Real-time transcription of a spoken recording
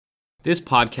This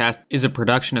podcast is a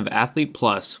production of Athlete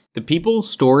Plus, the people,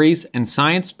 stories, and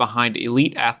science behind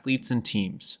elite athletes and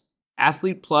teams.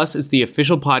 Athlete Plus is the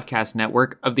official podcast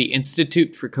network of the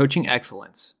Institute for Coaching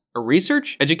Excellence, a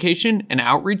research, education, and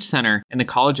outreach center in the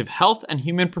College of Health and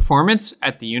Human Performance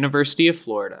at the University of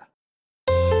Florida.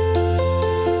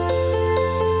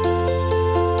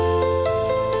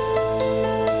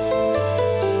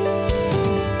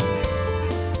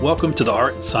 Welcome to the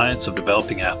Art and Science of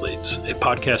Developing Athletes, a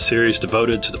podcast series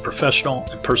devoted to the professional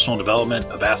and personal development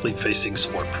of athlete-facing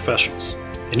sport professionals.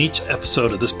 In each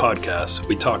episode of this podcast,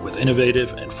 we talk with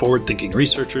innovative and forward-thinking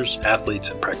researchers,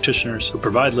 athletes, and practitioners who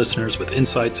provide listeners with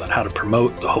insights on how to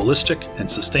promote the holistic and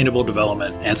sustainable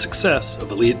development and success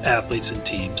of elite athletes and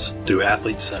teams through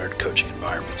athlete-centered coaching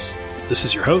environments. This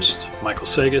is your host, Michael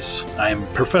Sagas. I am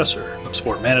a professor of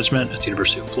sport management at the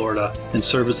University of Florida and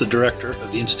serve as the director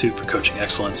of the Institute for Coaching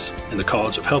Excellence in the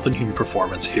College of Health and Human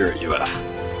Performance here at UF.